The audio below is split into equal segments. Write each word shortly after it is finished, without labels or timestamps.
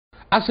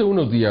Hace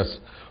unos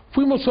días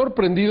fuimos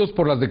sorprendidos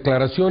por las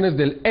declaraciones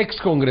del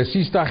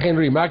excongresista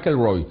Mc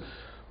Elroy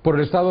por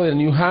el estado de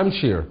New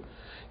Hampshire,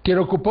 quien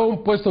ocupó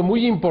un puesto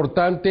muy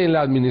importante en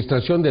la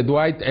administración de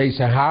Dwight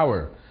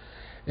Eisenhower.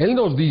 Él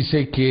nos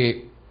dice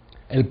que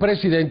el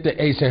presidente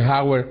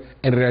Eisenhower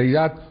en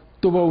realidad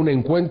tuvo un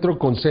encuentro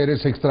con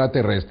seres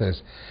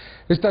extraterrestres.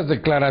 Estas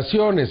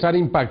declaraciones han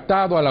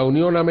impactado a la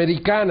Unión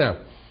Americana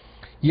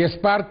y es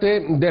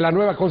parte de la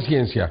nueva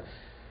conciencia.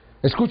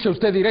 Escuche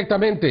usted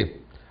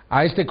directamente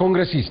a este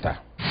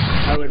congresista.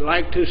 I would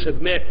like to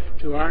submit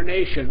to our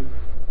nation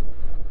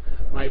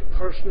my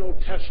personal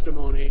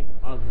testimony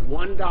of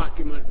one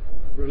document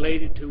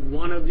related to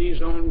one of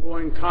these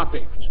ongoing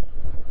topics,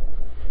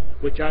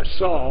 which I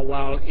saw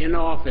while in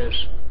office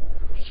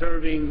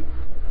serving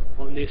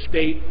on the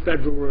State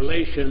Federal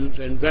Relations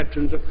and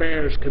Veterans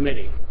Affairs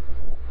Committee.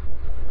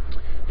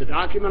 The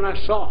document I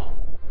saw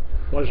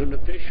was an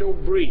official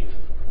brief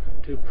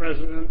to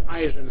President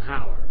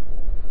Eisenhower.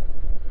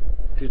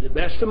 To the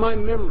best of my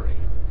memory,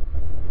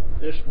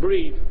 this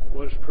brief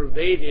was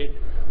pervaded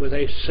with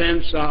a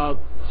sense of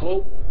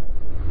hope,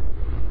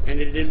 and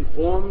it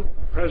informed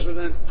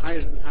President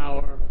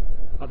Eisenhower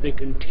of the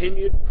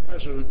continued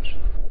presence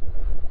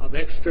of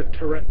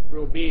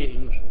extraterrestrial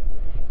beings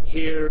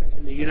here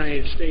in the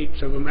United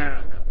States of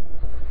America.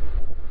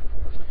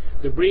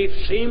 The brief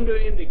seemed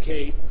to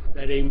indicate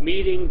that a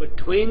meeting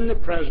between the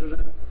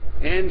President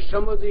and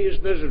some of these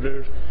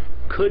visitors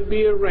could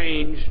be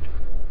arranged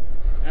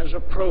as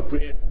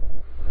appropriate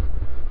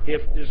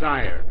if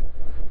desired.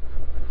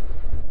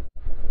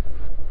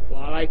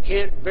 While I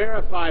can't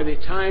verify the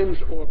times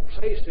or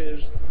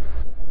places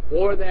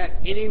or that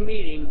any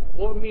meeting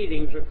or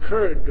meetings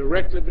occurred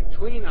directly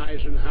between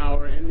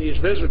Eisenhower and these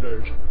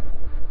visitors,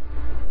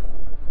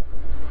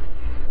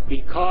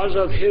 because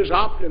of his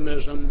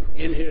optimism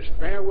in his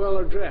farewell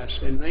address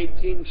in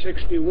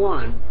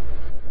 1961,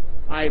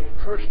 I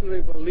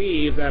personally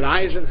believe that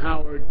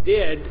Eisenhower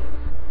did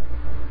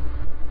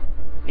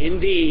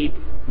indeed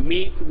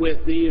meet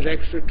with these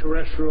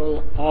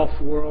extraterrestrial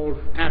off-world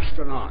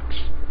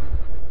astronauts.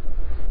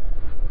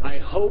 I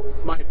hope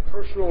my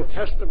personal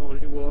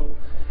testimony will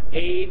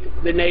aid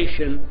the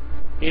nation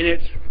in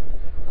its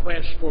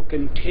quest for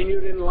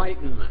continued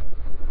enlightenment.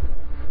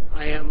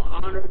 I am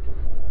honored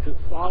to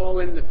follow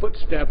in the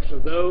footsteps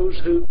of those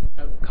who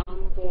have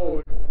come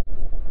forward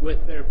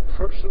with their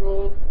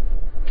personal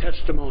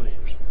testimonies,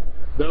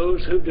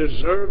 those who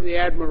deserve the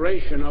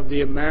admiration of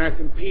the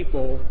American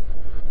people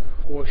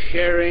for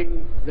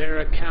sharing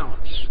their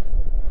accounts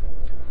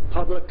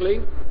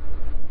publicly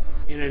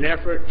in an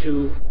effort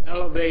to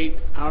elevate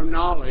our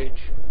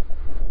knowledge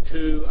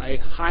to a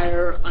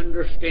higher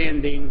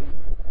understanding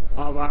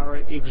of our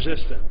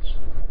existence.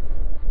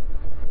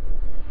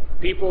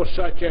 People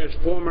such as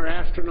former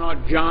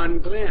astronaut John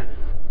Glenn,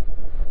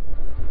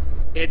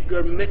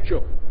 Edgar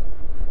Mitchell,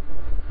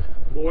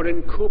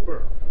 Gordon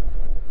Cooper,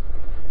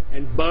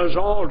 and Buzz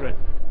Aldrin,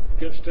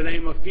 just to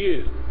name a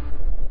few.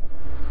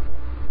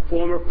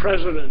 Former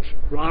presidents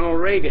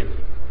Ronald Reagan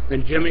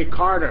and Jimmy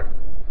Carter,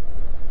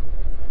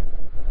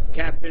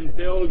 Captain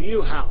Bill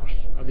Newhouse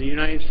of the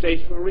United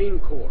States Marine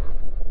Corps,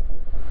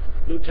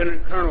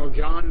 Lieutenant Colonel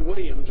John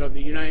Williams of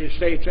the United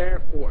States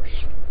Air Force,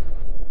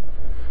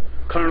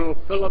 Colonel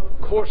Philip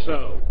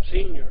Corso,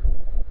 Sr.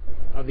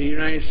 of the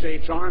United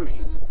States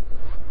Army,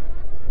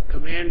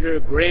 Commander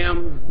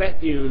Graham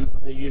Bethune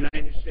of the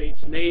United States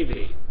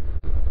Navy,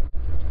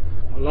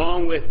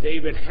 along with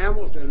David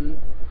Hamilton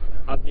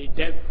of the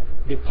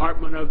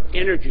Department of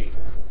Energy,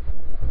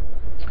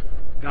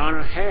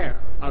 Donna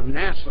Hare of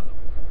NASA,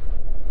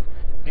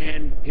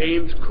 and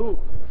James Coop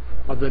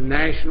of the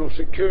National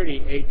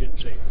Security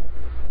Agency.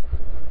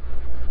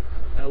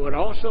 I would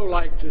also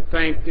like to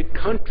thank the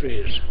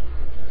countries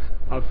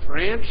of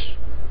France,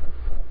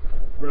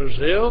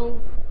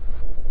 Brazil,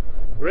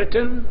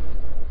 Britain,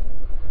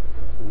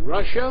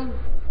 Russia,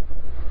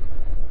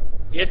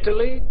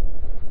 Italy,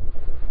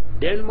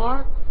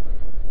 Denmark,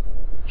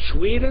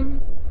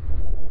 Sweden,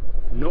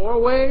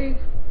 Norway,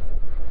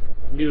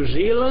 New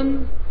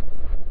Zealand,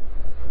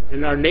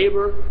 and our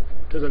neighbor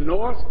to the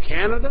north,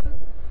 Canada,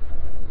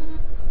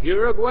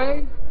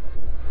 Uruguay,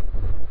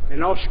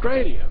 and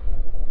Australia,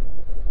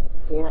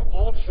 for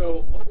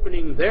also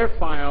opening their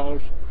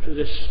files to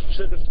the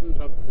citizens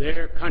of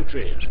their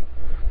countries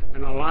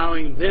and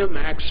allowing them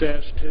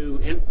access to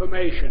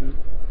information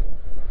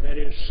that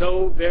is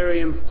so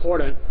very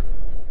important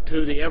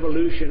to the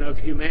evolution of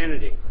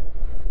humanity.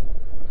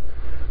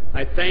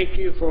 I thank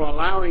you for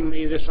allowing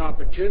me this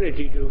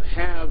opportunity to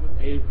have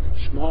a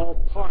small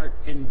part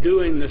in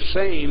doing the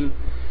same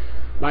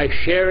by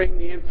sharing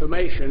the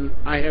information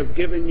I have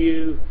given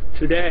you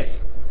today.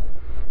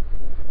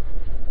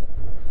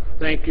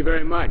 Thank you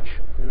very much.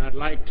 And I'd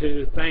like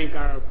to thank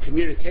our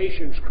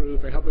communications crew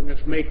for helping us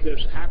make this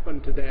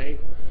happen today.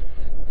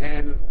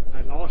 And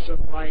I'd also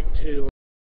like to